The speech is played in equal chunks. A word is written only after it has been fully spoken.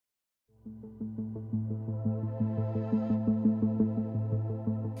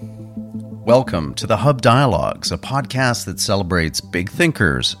Welcome to the Hub Dialogues, a podcast that celebrates big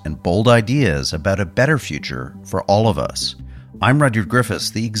thinkers and bold ideas about a better future for all of us. I'm Rudyard Griffiths,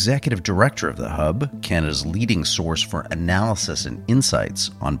 the Executive Director of the Hub, Canada's leading source for analysis and insights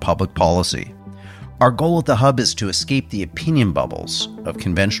on public policy. Our goal at the Hub is to escape the opinion bubbles of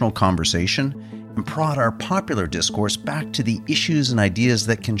conventional conversation and prod our popular discourse back to the issues and ideas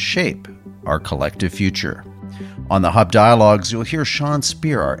that can shape our collective future. On the Hub Dialogues, you'll hear Sean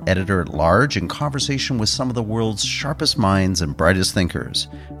Speer, our editor-at-large, in conversation with some of the world's sharpest minds and brightest thinkers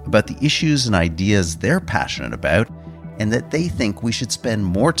about the issues and ideas they're passionate about and that they think we should spend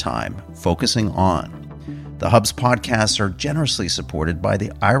more time focusing on. The Hub's podcasts are generously supported by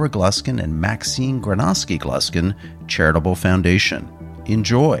the Ira Gluskin and Maxine Granovsky Gluskin Charitable Foundation.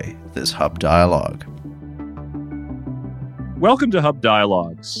 Enjoy this Hub Dialogue. Welcome to Hub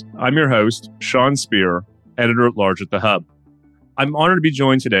Dialogues. I'm your host, Sean Speer, editor-at-large at the Hub. I'm honored to be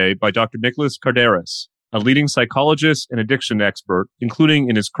joined today by Dr. Nicholas Kardaras, a leading psychologist and addiction expert, including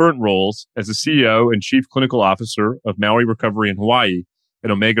in his current roles as the CEO and Chief Clinical Officer of Maui Recovery in Hawaii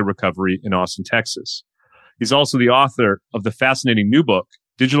and Omega Recovery in Austin, Texas. He's also the author of the fascinating new book,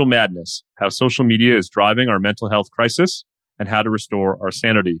 Digital Madness: How Social Media is Driving Our Mental Health Crisis and How to Restore Our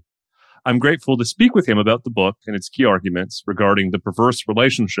Sanity. I'm grateful to speak with him about the book and its key arguments regarding the perverse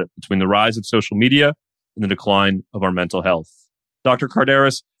relationship between the rise of social media and the decline of our mental health. Dr.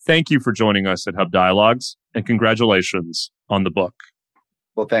 Kardaras, thank you for joining us at Hub Dialogues, and congratulations on the book.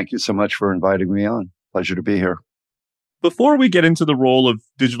 Well, thank you so much for inviting me on. Pleasure to be here. Before we get into the role of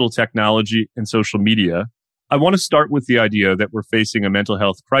digital technology and social media, I want to start with the idea that we're facing a mental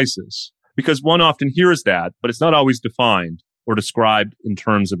health crisis, because one often hears that, but it's not always defined or described in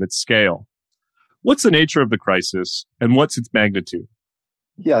terms of its scale. What's the nature of the crisis and what's its magnitude?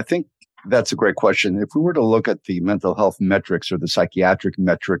 Yeah, I think that's a great question. If we were to look at the mental health metrics or the psychiatric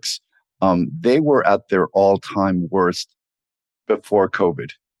metrics, they were at their all-time worst before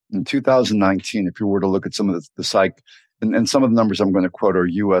COVID. In 2019, if you were to look at some of the psych, and some of the numbers I'm going to quote are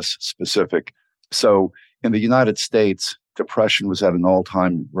U.S. specific. So in the United States, depression was at an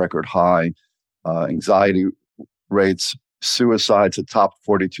all-time record high, anxiety rates, suicides at top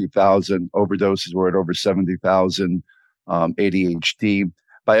 42,000, overdoses were at over 70,000, ADHD.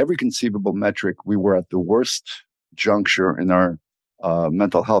 By every conceivable metric, we were at the worst juncture in our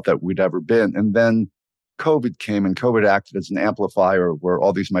mental health that we'd ever been. And then COVID came, and COVID acted as an amplifier where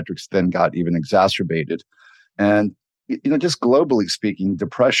all these metrics then got even exacerbated. And, just globally speaking,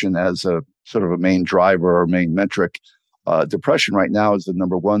 depression as a sort of a main driver or main metric, depression right now is the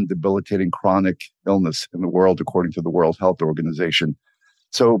number one debilitating chronic illness in the world, according to the World Health Organization.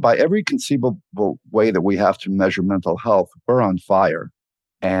 So by every conceivable way that we have to measure mental health, we're on fire.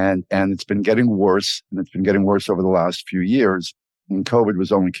 And it's been getting worse, and it's been getting worse over the last few years. And COVID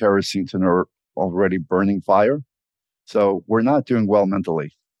was only kerosene to an already burning fire. So we're not doing well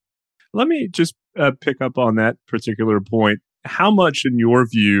mentally. Let me just pick up on that particular point. How much, in your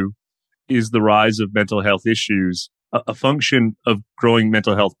view, is the rise of mental health issues a function of growing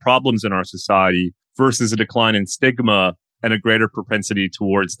mental health problems in our society versus a decline in stigma and a greater propensity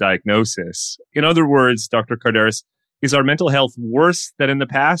towards diagnosis? In other words, Dr. Kardaras, is our mental health worse than in the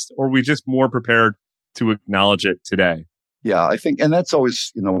past, or are we just more prepared to acknowledge it today? Yeah, I think, and that's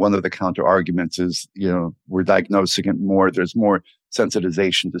always, one of the counter arguments is, we're diagnosing it more. There's more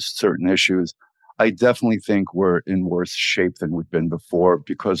sensitization to certain issues. I definitely think we're in worse shape than we've been before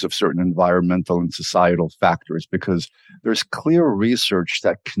because of certain environmental and societal factors, because there's clear research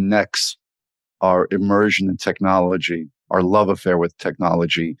that connects our immersion in technology, our love affair with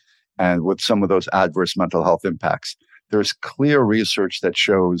technology, and with some of those adverse mental health impacts. There's clear research that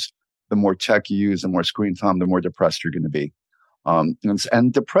shows the more tech you use, the more screen time, the more depressed you're going to be.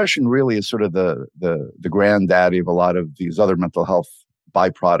 And depression really is sort of the granddaddy of a lot of these other mental health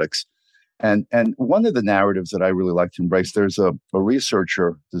byproducts. And one of the narratives that I really like to embrace, there's a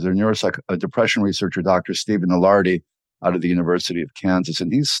researcher, there's a depression researcher, Dr. Stephen Ilardi, out of the University of Kansas,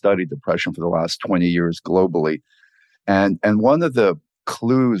 and he's studied depression for the last 20 years globally. And one of the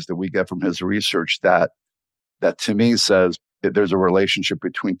clues that we get from his research that to me says that there's a relationship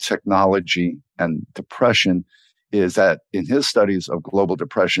between technology and depression is that in his studies of global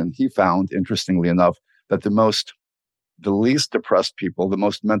depression, he found, interestingly enough, that the least depressed people, the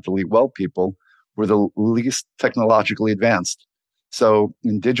most mentally well people, were the least technologically advanced. So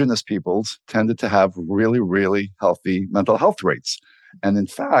indigenous peoples tended to have really, really healthy mental health rates. And in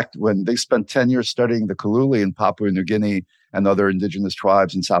fact, when they spent 10 years studying the Kaluli in Papua New Guinea and other indigenous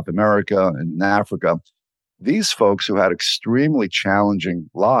tribes in South America and in Africa, these folks who had extremely challenging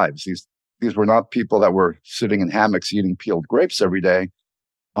lives, these were not people that were sitting in hammocks eating peeled grapes every day.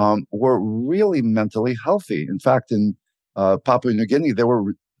 were really mentally healthy. In fact, in Papua New Guinea,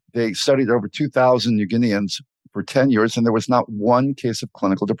 they studied over 2,000 New Guineans for 10 years, and there was not one case of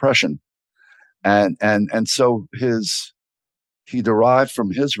clinical depression. And so he derived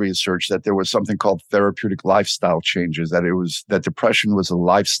from his research that there was something called therapeutic lifestyle changes, that depression was a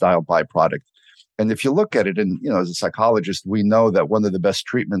lifestyle byproduct. And if you look at it, and as a psychologist, we know that one of the best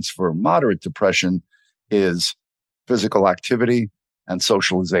treatments for moderate depression is physical activity and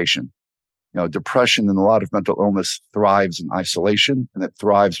socialization. Depression and a lot of mental illness thrives in isolation, and it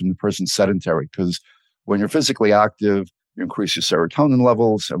thrives when the person's sedentary, because when you're physically active, you increase your serotonin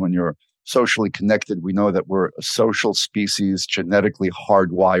levels. And when you're socially connected, we know that we're a social species, genetically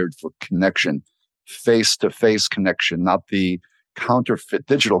hardwired for connection, face-to-face connection, not the counterfeit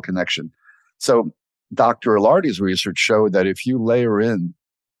digital connection. So Dr. Ilardi's research showed that if you layer in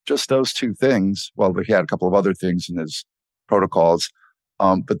just those two things, well, he had a couple of other things in his protocols,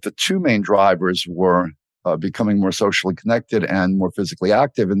 but the two main drivers were becoming more socially connected and more physically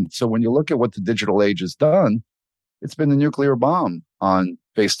active. And so when you look at what the digital age has done, it's been a nuclear bomb on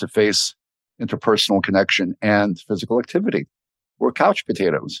face-to-face interpersonal connection and physical activity. We're couch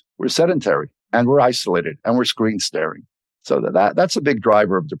potatoes, we're sedentary, and we're isolated, and we're screen staring. So that's a big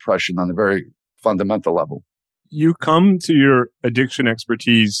driver of depression on a very fundamental level. You come to your addiction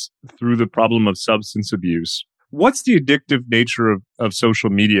expertise through the problem of substance abuse. What's the addictive nature of social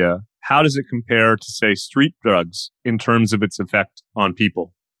media? How does it compare to, say, street drugs in terms of its effect on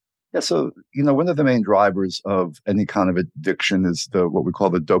people? Yeah, so, one of the main drivers of any kind of addiction is what we call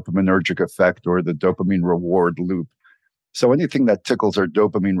the dopaminergic effect, or the dopamine reward loop. So anything that tickles our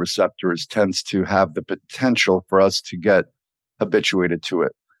dopamine receptors tends to have the potential for us to get habituated to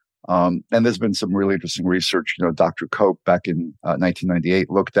it. And there's been some really interesting research. Dr. Koch back in 1998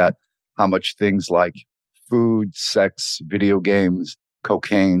 looked at how much things like food, sex, video games,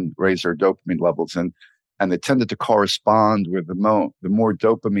 cocaine raise our dopamine levels. And they tended to correspond with the more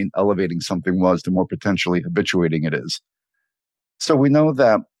dopamine elevating something was, the more potentially habituating it is. So we know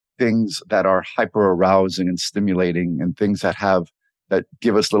that things that are hyper arousing and stimulating, and things that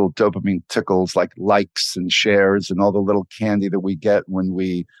give us little dopamine tickles, like likes and shares and all the little candy that we get when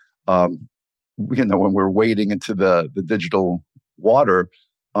when we're wading into the digital water,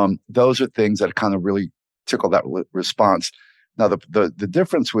 those are things that kind of really tickle that response. Now, the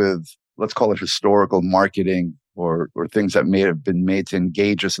difference with, let's call it historical marketing, or things that may have been made to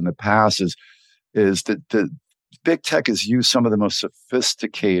engage us in the past, is that the big tech has used some of the most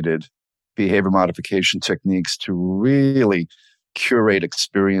sophisticated behavior modification techniques to really curate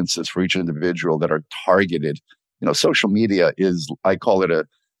experiences for each individual that are targeted. Social media is, I call it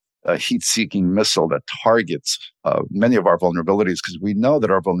a heat-seeking missile that targets many of our vulnerabilities, because we know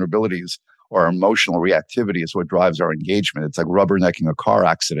that our vulnerabilities or our emotional reactivity is what drives our engagement. It's like rubbernecking a car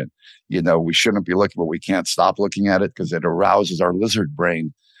accident. We shouldn't be looking, but we can't stop looking at it because it arouses our lizard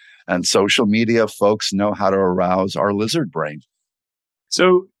brain. And social media folks know how to arouse our lizard brain.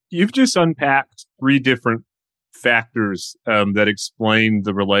 So you've just unpacked 3 different factors that explain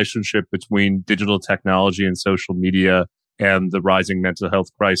the relationship between digital technology and social media and the rising mental health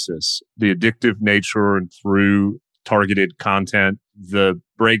crisis. The addictive nature and through targeted content, the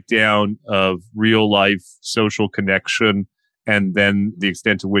breakdown of real life social connection, and then the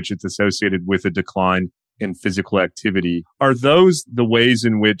extent to which it's associated with a decline in physical activity. Are those the ways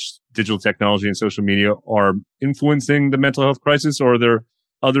in which digital technology and social media are influencing the mental health crisis, or are there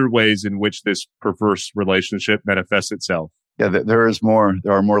other ways in which this perverse relationship manifests itself? Yeah, there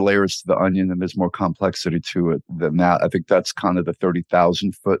are more layers to the onion, and there's more complexity to it than that. I think that's kind of the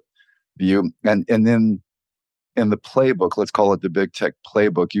 30,000 foot view. And then in the playbook, let's call it the big tech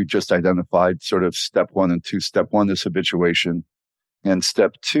playbook, you just identified sort of step 1 and 2. Step 1 is habituation. And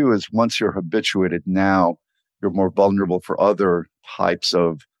step 2 is, once you're habituated, now you're more vulnerable for other types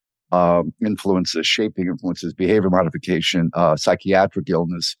of influences, shaping influences, behavior modification, psychiatric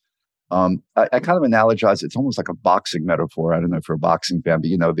illness. I kind of analogize, it's almost like a boxing metaphor. I don't know if you're a boxing fan,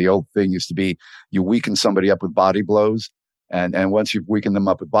 but the old thing used to be, you weaken somebody up with body blows. And once you've weakened them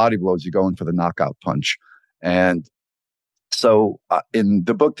up with body blows, you go in for the knockout punch. And so in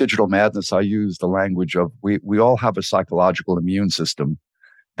the book Digital Madness, I use the language of we all have a psychological immune system.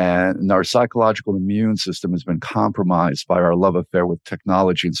 And our psychological immune system has been compromised by our love affair with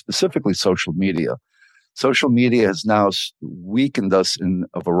technology, and specifically social media. Social media has now weakened us in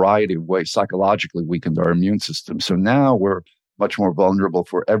a variety of ways, psychologically weakened our immune system. So now we're much more vulnerable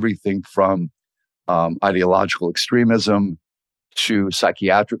for everything from ideological extremism to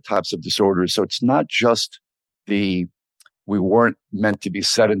psychiatric types of disorders. So it's not just we weren't meant to be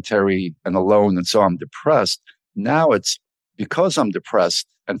sedentary and alone, and so I'm depressed. Now it's because I'm depressed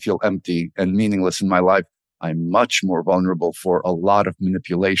and feel empty and meaningless in my life, I'm much more vulnerable for a lot of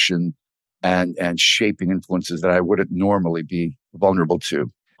manipulation and shaping influences that I wouldn't normally be vulnerable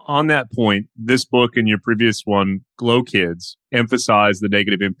to. On that point, this book and your previous one, Glow Kids, emphasize the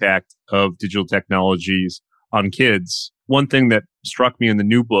negative impact of digital technologies on kids. One thing that struck me in the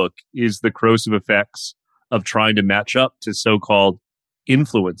new book is the corrosive effects of trying to match up to so-called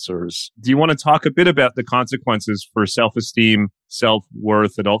influencers. Do you want to talk a bit about the consequences for self-esteem,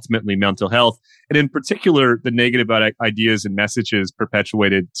 self-worth, and ultimately mental health, and in particular, the negative ideas and messages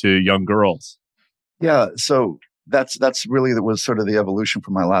perpetuated to young girls? Yeah, so that's really that was sort of the evolution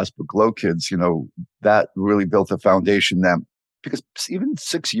from my last book, Glow Kids. That really built a foundation that, because even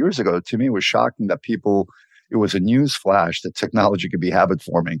 6 years ago, to me, it was shocking that it was a news flash that technology could be habit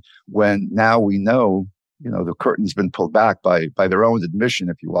forming, when now we know, the curtain's been pulled back by their own admission.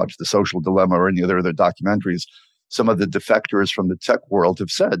 If you watch The Social Dilemma or any other documentaries, some of the defectors from the tech world have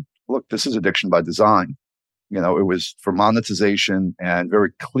said, look, this is addiction by design. It was for monetization, and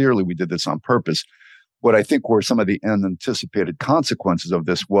very clearly we did this on purpose. What I think were some of the unanticipated consequences of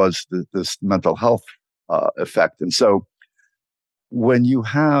this was this mental health effect. And so when you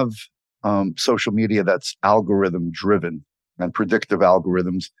have social media that's algorithm driven and predictive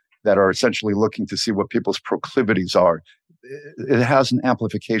algorithms that are essentially looking to see what people's proclivities are, it has an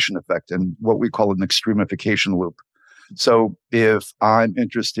amplification effect and what we call an extremification loop. So if I'm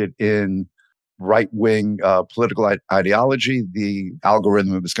interested in right-wing political ideology, the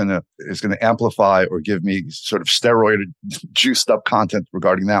algorithm is going to amplify or give me sort of steroid juiced up content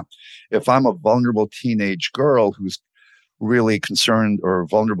regarding that. If I'm a vulnerable teenage girl who's really concerned or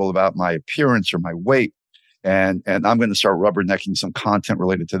vulnerable about my appearance or my weight, and I'm going to start rubbernecking some content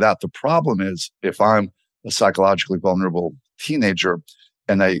related to that. The problem is, if I'm a psychologically vulnerable teenager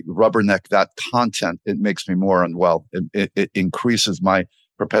and I rubberneck that content, it makes me more unwell. It increases my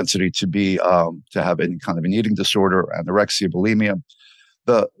propensity to have any kind of an eating disorder, anorexia, bulimia.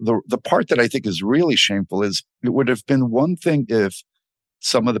 The part that I think is really shameful is, it would have been one thing if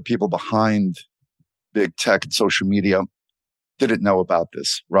some of the people behind big tech and social media didn't know about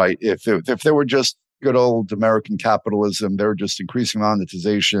this, right? If they were just good old American capitalism, they're just increasing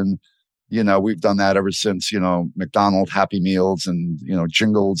monetization. We've done that ever since, McDonald's Happy Meals and,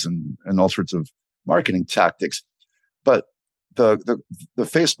 jingles and all sorts of marketing tactics. But the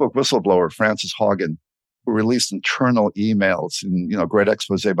Facebook whistleblower, Frances Haugen, who released internal emails and, great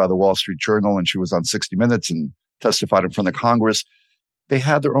expose by the Wall Street Journal, and she was on 60 Minutes and testified in front of Congress. They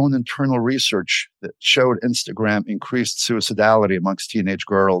had their own internal research that showed Instagram increased suicidality amongst teenage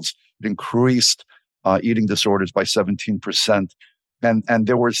girls. It increased eating disorders by 17%. And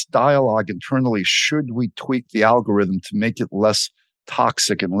there was dialogue internally. Should we tweak the algorithm to make it less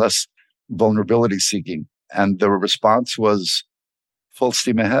toxic and less vulnerability seeking? And the response was full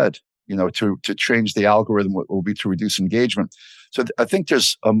steam ahead. To change the algorithm will be to reduce engagement. So I think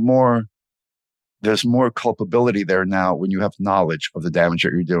there's more culpability there now when you have knowledge of the damage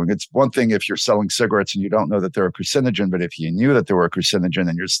that you're doing. It's one thing if you're selling cigarettes and you don't know that they're a carcinogen, but if you knew that they were a carcinogen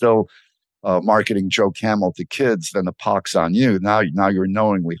and you're still marketing Joe Camel to kids, then the pox on you. Now you're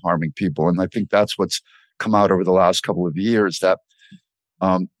knowingly harming people. And I think that's what's come out over the last couple of years, that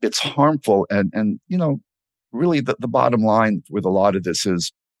it's harmful. And really the bottom line with a lot of this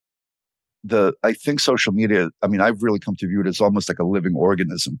is I think social media, I've really come to view it as almost like a living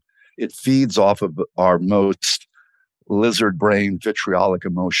organism. It feeds off of our most lizard brain vitriolic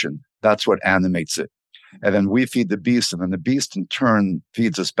emotion. That's what animates it. And then we feed the beast, and then the beast in turn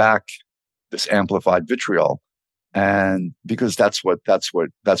feeds us back this amplified vitriol. And because that's what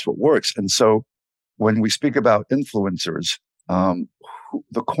works. And so when we speak about influencers,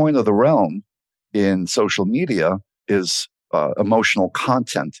 the coin of the realm in social media is emotional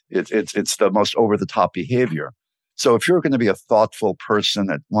content. It's the most over the top behavior. So if you're going to be a thoughtful person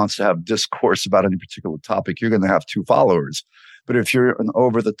that wants to have discourse about any particular topic, you're going to have 2 followers. But if you're an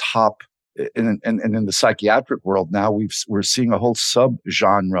over the top, and in the psychiatric world now, we're seeing a whole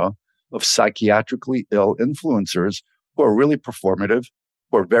subgenre of psychiatrically ill influencers who are really performative,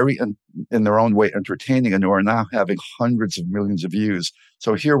 who are very in their own way entertaining, and who are now having hundreds of millions of views.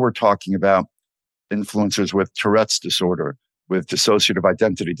 So here we're talking about influencers with Tourette's disorder, with dissociative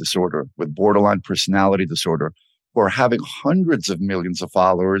identity disorder, with borderline personality disorder, who are having hundreds of millions of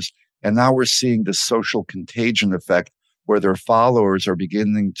followers. And now we're seeing the social contagion effect, where their followers are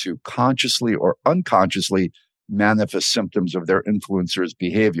beginning to consciously or unconsciously manifest symptoms of their influencers'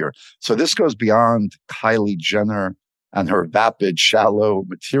 behavior. So this goes beyond Kylie Jenner and her vapid, shallow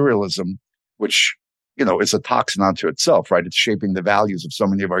materialism, which is a toxin unto itself, right? It's shaping the values of so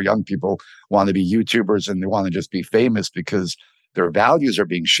many of our young people want to be YouTubers and they want to just be famous because their values are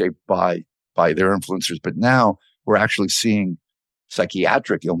being shaped by their influencers. But now we're actually seeing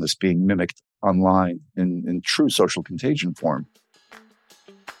psychiatric illness being mimicked online in true social contagion form.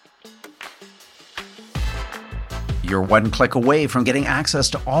 You're one click away from getting access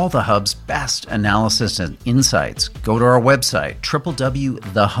to all the Hub's best analysis and insights. Go to our website,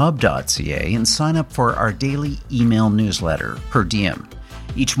 www.thehub.ca, and sign up for our daily email newsletter, Per Diem.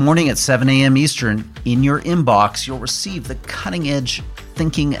 Each morning at 7 a.m. Eastern, in your inbox, you'll receive the cutting-edge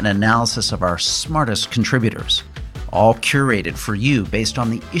thinking and analysis of our smartest contributors, all curated for you based on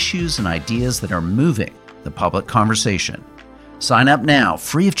the issues and ideas that are moving the public conversation. Sign up now,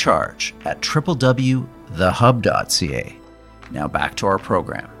 free of charge, at www.thehub.ca. Now back to our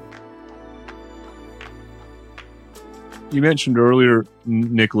program. You mentioned earlier,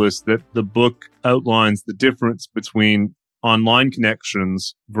 Nicholas, that the book outlines the difference between online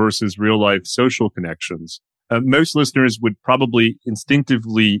connections versus real-life social connections. Most listeners would probably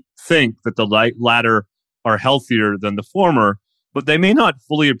instinctively think that the latter are healthier than the former, but they may not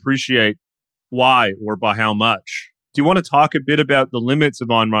fully appreciate why or by how much. Do you want to talk a bit about the limits of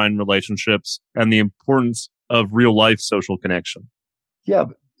online relationships and the importance of real-life social connection? Yeah.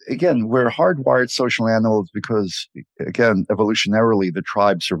 Again, we're hardwired social animals because, again, evolutionarily, the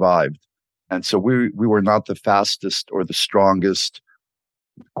tribe survived. And so we were not the fastest or the strongest,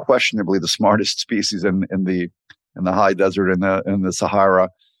 questionably the smartest species in the high desert in the Sahara.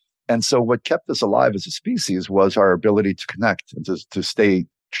 And so what kept us alive as a species was our ability to connect and to stay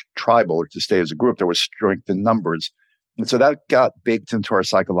tribal or to stay as a group. There was strength in numbers. And so that got baked into our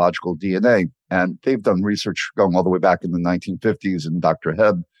psychological DNA. And they've done research going all the way back in the 1950s. And Dr.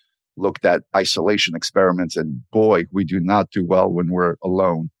 Hebb looked at isolation experiments. And boy, we do not do well when we're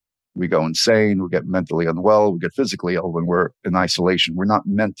alone. We go insane. We get mentally unwell. We get physically ill when we're in isolation. We're not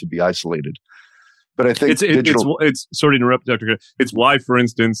meant to be isolated. But I think it's sorry to interrupt, Dr. It's why, for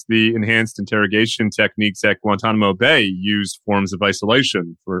instance, the enhanced interrogation techniques at Guantanamo Bay used forms of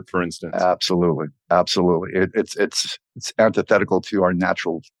isolation, for instance. Absolutely. It's antithetical to our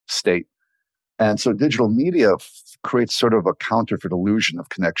natural state. And so digital media creates sort of a counterfeit illusion of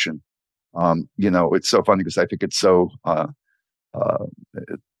connection. It's so funny because I think it's so,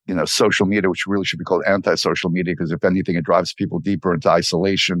 social media, which really should be called anti-social media, because if anything, it drives people deeper into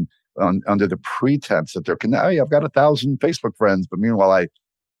isolation under the pretense that they're connected. Hey, I've got 1,000 Facebook friends, but meanwhile,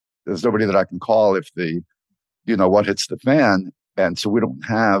 there's nobody that I can call if what hits the fan. And so we don't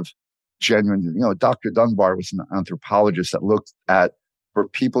have genuine, Dr. Dunbar was an anthropologist that looked at, for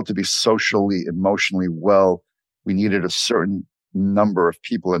people to be socially, emotionally well, we needed a certain number of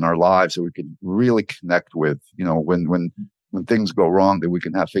people in our lives that we could really connect with, when things go wrong, that we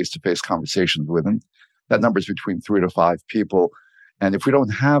can have face-to-face conversations with them. That number is between 3 to 5 people. And if we don't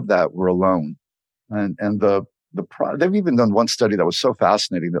have that, we're alone. And they've even done one study that was so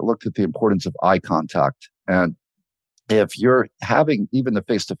fascinating that looked at the importance of eye contact. And if you're having even a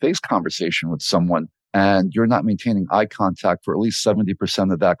face-to-face conversation with someone and you're not maintaining eye contact for at least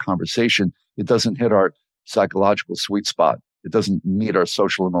 70% of that conversation, it doesn't hit our psychological sweet spot. It doesn't meet our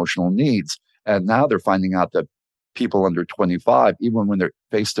social emotional needs. And now they're finding out that people under 25, even when they're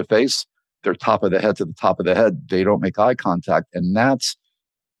face-to-face, they're top of the head to the top of the head. They don't make eye contact. And that's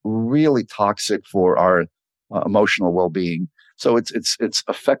really toxic for our emotional well-being. So it's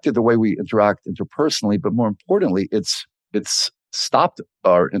affected the way we interact interpersonally, but more importantly, it's stopped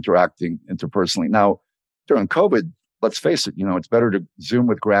our interacting interpersonally. Now, during COVID, let's face it, it's better to Zoom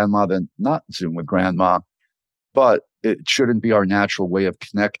with grandma than not Zoom with grandma, but it shouldn't be our natural way of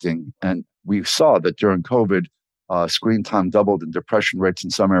connecting. And we saw that during COVID, screen time doubled and depression rates in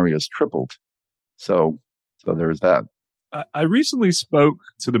some areas tripled. So there's that. I recently spoke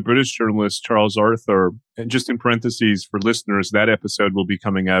to the British journalist Charles Arthur, and just in parentheses for listeners, that episode will be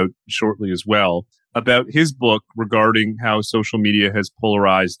coming out shortly as well, about his book regarding how social media has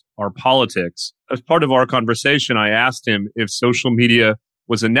polarized our politics. As part of our conversation, I asked him if social media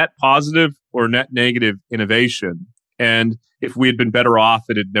was a net positive or net negative innovation, and if we had been better off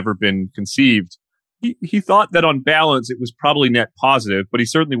it had never been conceived. He thought that on balance, it was probably net positive, but he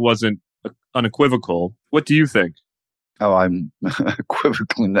certainly wasn't unequivocal. What do you think? Oh, I'm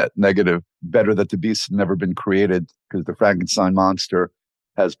equivocally net negative. Better that the beast had never been created, because the Frankenstein monster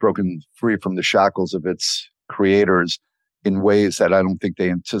has broken free from the shackles of its creators in ways that I don't think they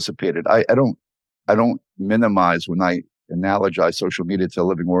anticipated. I don't minimize when I analogize social media to a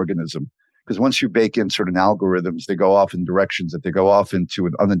living organism, because once you bake in certain algorithms, they go off in directions that they go off into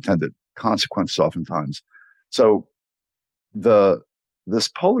an unintended consequence oftentimes. So the this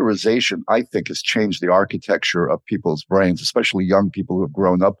polarization, I think, has changed the architecture of people's brains, especially young people who have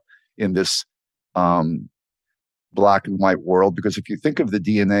grown up in this black and white world. Because if you think of the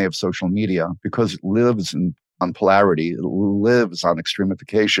DNA of social media, because it lives on polarity, it lives on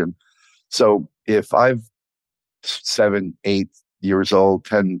extremification. So if I've 7, 8 years old,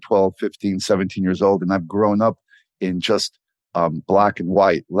 10, 12, 15, 17 years old, and I've grown up in just black and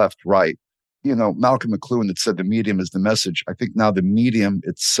white, left, right, Malcolm McLuhan had said the medium is the message. I think now the medium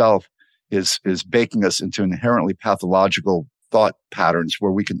itself is baking us into inherently pathological thought patterns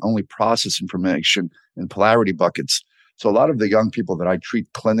where we can only process information in polarity buckets. So a lot of the young people that I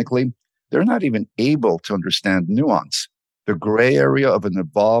treat clinically, they're not even able to understand nuance. The gray area of an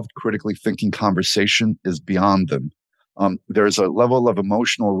evolved, critically thinking conversation is beyond them. There's a level of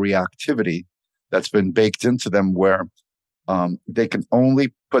emotional reactivity that's been baked into them where they can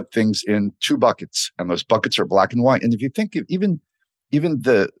only put things in 2 buckets, and those buckets are black and white. And if you think of even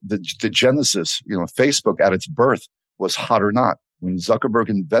the genesis, Facebook at its birth was hot or not. When Zuckerberg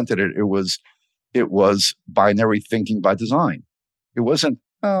invented it, it was binary thinking by design. It wasn't,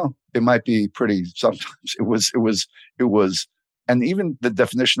 it might be pretty sometimes. It was, and even the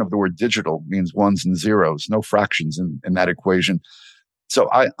definition of the word digital means ones and zeros, no fractions in that equation. So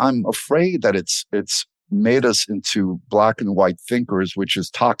I'm afraid that it's made us into black and white thinkers, which is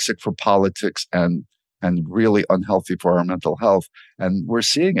toxic for politics and really unhealthy for our mental health. And we're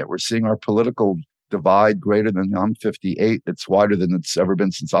seeing it. We're seeing our political divide greater than I'm 58. It's wider than it's ever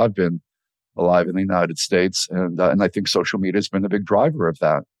been since I've been alive in the United States. And I think social media has been a big driver of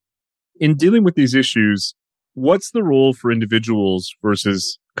that. In dealing with these issues, what's the role for individuals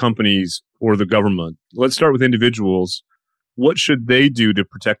versus companies or the government? Let's start with individuals. What should they do to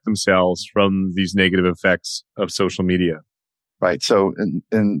protect themselves from these negative effects of social media? Right. So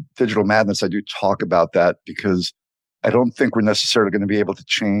in Digital Madness, I do talk about that because I don't think we're necessarily going to be able to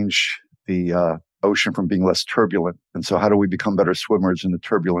change the ocean from being less turbulent. And so how do we become better swimmers in the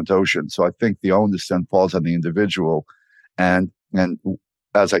turbulent ocean? So I think the onus then falls on the individual. And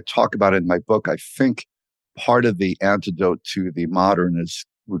as I talk about it in my book, I think part of the antidote to the modern is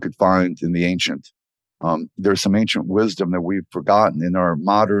we could find in the ancient. There's some ancient wisdom that we've forgotten in our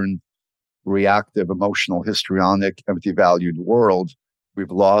modern, reactive, emotional, histrionic, empty-valued world.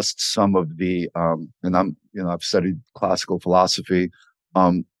 We've lost some of the, and I've studied classical philosophy.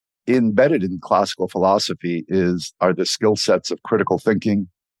 Embedded in classical philosophy are the skill sets of critical thinking,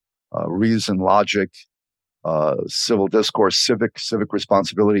 reason, logic, civil discourse, civic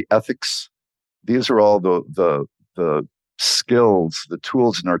responsibility, ethics. These are all the skills, the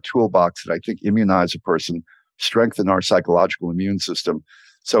tools in our toolbox that I think immunize a person, strengthen our psychological immune system.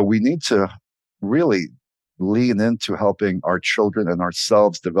 So we need to really lean into helping our children and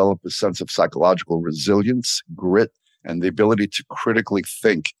ourselves develop a sense of psychological resilience, grit, and the ability to critically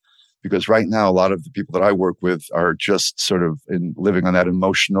think. Because right now, a lot of the people that I work with are just sort of living on that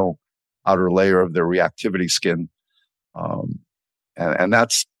emotional outer layer of their reactivity skin. And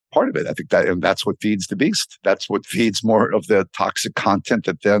that's part of it. I think that's what feeds the beast. That's what feeds more of the toxic content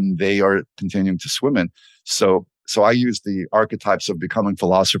that then they are continuing to swim in. So I use the archetypes of becoming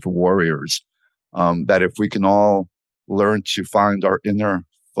philosopher warriors, that if we can all learn to find our inner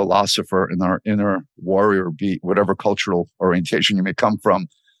philosopher and our inner warrior, be whatever cultural orientation you may come from,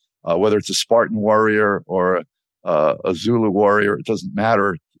 whether it's a Spartan warrior or a Zulu warrior, it doesn't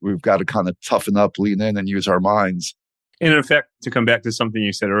matter. We've got to kind of toughen up, lean in, and use our minds. In effect, to come back to something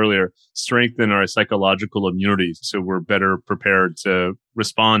you said earlier, strengthen our psychological immunity so we're better prepared to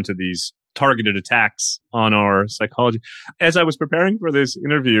respond to these targeted attacks on our psychology. As I was preparing for this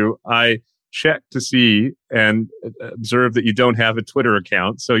interview, I checked to see and observed that you don't have a Twitter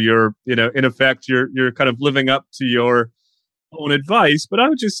account. So you're, in effect, you're kind of living up to your own advice. But I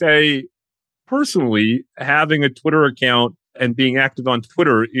would just say, personally, having a Twitter account and being active on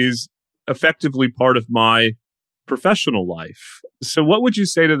Twitter is effectively part of my professional life. So what would you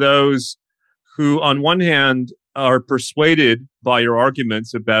say to those who, on one hand, are persuaded by your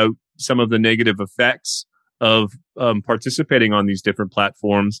arguments about some of the negative effects of participating on these different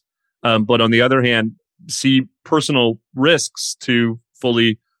platforms, but on the other hand, see personal risks to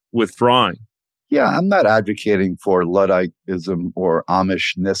fully withdrawing? Yeah, I'm not advocating for Ludditism or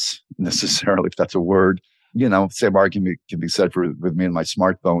Amishness necessarily, if that's a word. Same argument can be said with me and my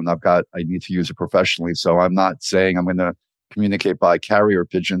smartphone. I need to use it professionally. So I'm not saying I'm going to communicate by carrier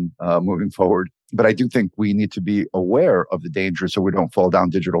pigeon moving forward. But I do think we need to be aware of the danger so we don't fall down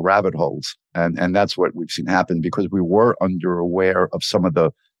digital rabbit holes. And that's what we've seen happen because we were underaware of some of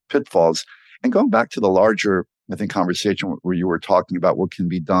the pitfalls. And going back to the larger, I think, conversation where you were talking about what can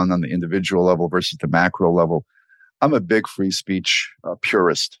be done on the individual level versus the macro level, I'm a big free speech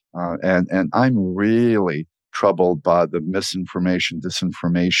purist, and I'm really troubled by the misinformation,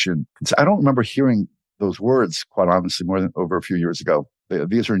 disinformation. I don't remember hearing those words, quite honestly, more than over a few years ago.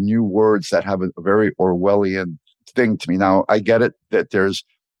 These are new words that have a very Orwellian thing to me. Now, I get it that there's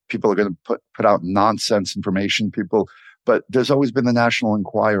people are going to put out nonsense information, but there's always been the National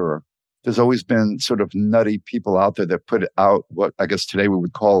Enquirer. There's always been sort of nutty people out there that put out what I guess today we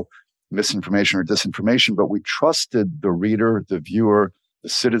would call misinformation or disinformation, but we trusted the reader, the viewer, the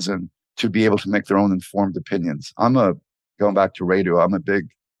citizen to be able to make their own informed opinions. Going back to radio,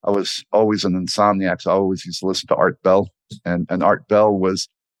 I was always an insomniac. So I always used to listen to Art Bell, and Art Bell was,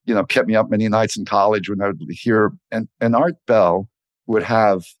 kept me up many nights in college when I would hear, and Art Bell would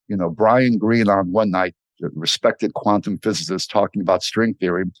have, Brian Greene on one night, a respected quantum physicist, talking about string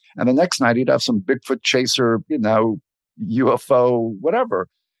theory. And the next night he'd have some Bigfoot chaser, UFO, whatever.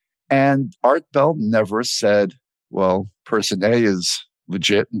 And Art Bell never said, well, person A is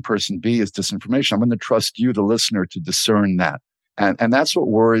legit and person B is disinformation. I'm going to trust you, the listener, to discern that. And that's what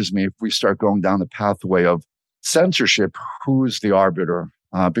worries me if we start going down the pathway of censorship. Who's the arbiter?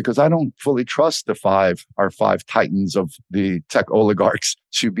 Because I don't fully trust our five titans of the tech oligarchs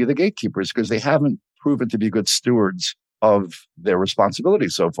to be the gatekeepers, because they haven't proven to be good stewards of their responsibility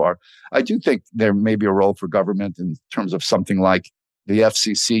so far. I do think there may be a role for government in terms of something like the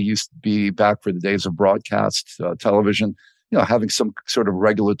FCC used to be back for the days of broadcast television. Having some sort of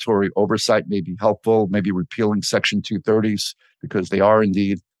regulatory oversight may be helpful, maybe repealing Section 230s, because they are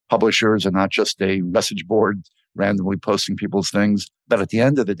indeed publishers and not just a message board randomly posting people's things. But at the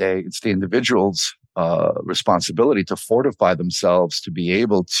end of the day, it's the individual's responsibility to fortify themselves to be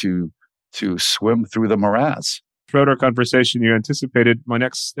able to swim through the morass. Throughout our conversation, you anticipated my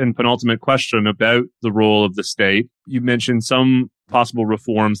next and penultimate question about the role of the state. You mentioned some possible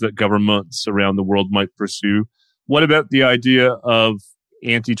reforms that governments around the world might pursue. What about the idea of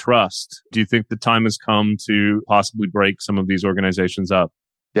antitrust? Do you think the time has come to possibly break some of these organizations up?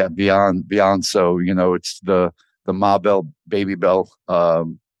 Yeah, beyond so, it's the Ma Bell, Baby Bell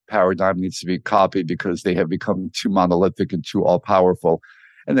paradigm needs to be copied because they have become too monolithic and too all-powerful.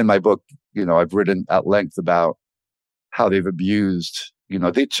 And in my book, I've written at length about how they've abused,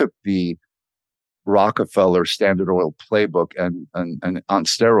 they took the Rockefeller Standard Oil playbook and on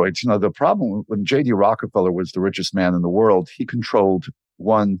steroids. The problem when J.D. Rockefeller was the richest man in the world, he controlled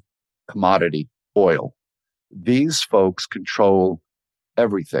one commodity, oil. These folks control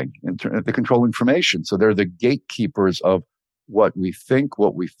everything. They control information. So they're the gatekeepers of what we think,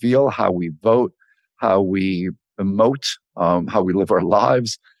 what we feel, how we vote, how we emote, how we live our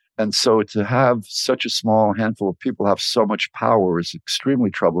lives. And so to have such a small handful of people have so much power is extremely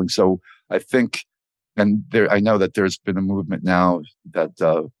troubling. So I think, I know that there's been a movement now that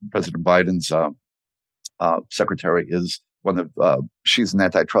President Biden's secretary is she's an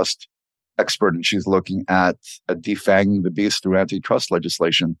antitrust expert, and she's looking at defanging the beast through antitrust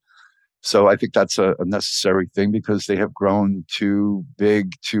legislation. So I think that's a necessary thing, because they have grown too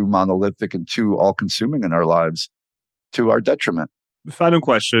big, too monolithic, and too all-consuming in our lives, to our detriment. Final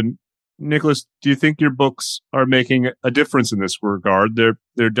question. Nicholas, do you think your books are making a difference in this regard?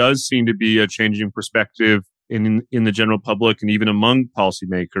 There does seem to be a changing perspective in the general public and even among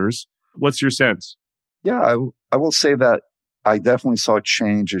policymakers. What's your sense? Yeah, I will say that I definitely saw a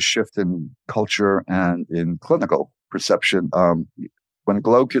change, a shift in culture and in clinical perception. When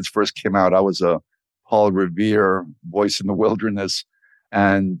Glow Kids first came out, I was a Paul Revere voice in the wilderness,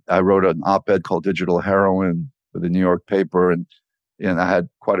 and I wrote an op-ed called Digital Heroin for the New York paper, and I had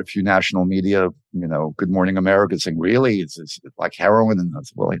quite a few national media, Good Morning America, saying, really, it's like heroin? And I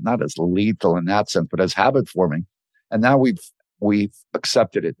said, well, not as lethal in that sense, but as habit forming. And now we've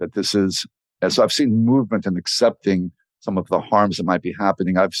accepted it, that this is, and so I've seen movement in accepting some of the harms that might be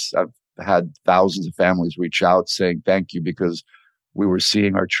happening. I've had thousands of families reach out saying thank you, because we were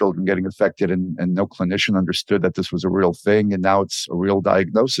seeing our children getting affected, and no clinician understood that this was a real thing. And now it's a real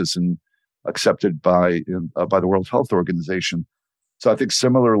diagnosis and accepted by the World Health Organization. So I think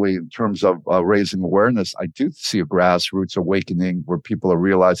similarly, in terms of raising awareness, I do see a grassroots awakening where people are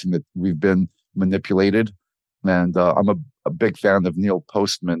realizing that we've been manipulated. And I'm a big fan of Neil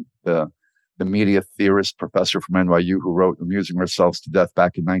Postman, the media theorist professor from NYU who wrote Amusing Ourselves to Death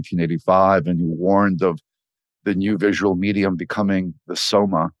back in 1985, and who warned of the new visual medium becoming the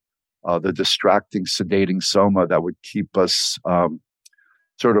soma, the distracting, sedating soma that would keep us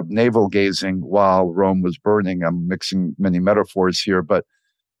sort of navel gazing while Rome was burning. I'm mixing many metaphors here, but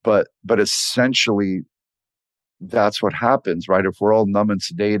essentially that's what happens, right? If we're all numb and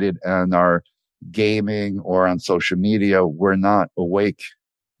sedated and are gaming or on social media, we're not awake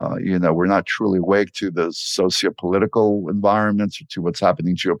We're not truly awake to the socio-political environments or to what's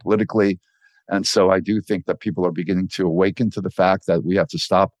happening geopolitically. And so I do think that people are beginning to awaken to the fact that we have to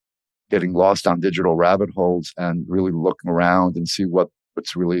stop getting lost on digital rabbit holes and really looking around and see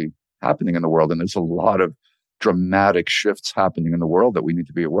what's really happening in the world. And there's a lot of dramatic shifts happening in the world that we need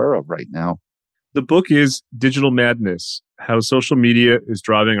to be aware of right now. The book is Digital Madness: How Social Media is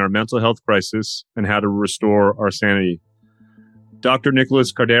Driving Our Mental Health Crisis and How to Restore Our Sanity. Dr.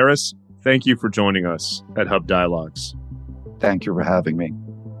 Nicholas Kardaras, thank you for joining us at Hub Dialogues. Thank you for having me.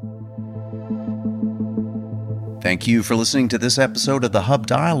 Thank you for listening to this episode of the Hub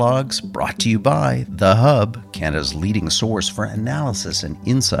Dialogues, brought to you by The Hub, Canada's leading source for analysis and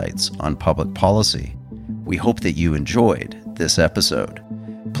insights on public policy. We hope that you enjoyed this episode.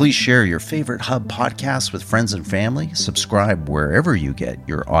 Please share your favorite Hub podcasts with friends and family, subscribe wherever you get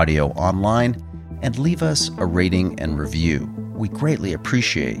your audio online, and leave us a rating and review. We greatly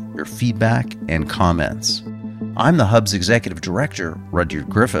appreciate your feedback and comments. I'm the Hub's Executive Director, Rudyard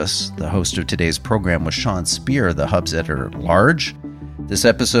Griffiths. The host of today's program was Sean Speer, the Hub's Editor-at-Large. This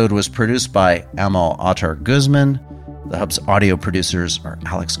episode was produced by Amal Attar-Guzman. The Hub's audio producers are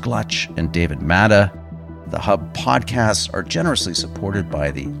Alex Glutch and David Matta. The Hub podcasts are generously supported by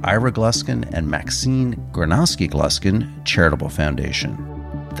the Ira Gluskin and Maxine Gornowski Gluskin Charitable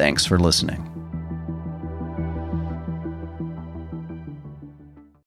Foundation. Thanks for listening.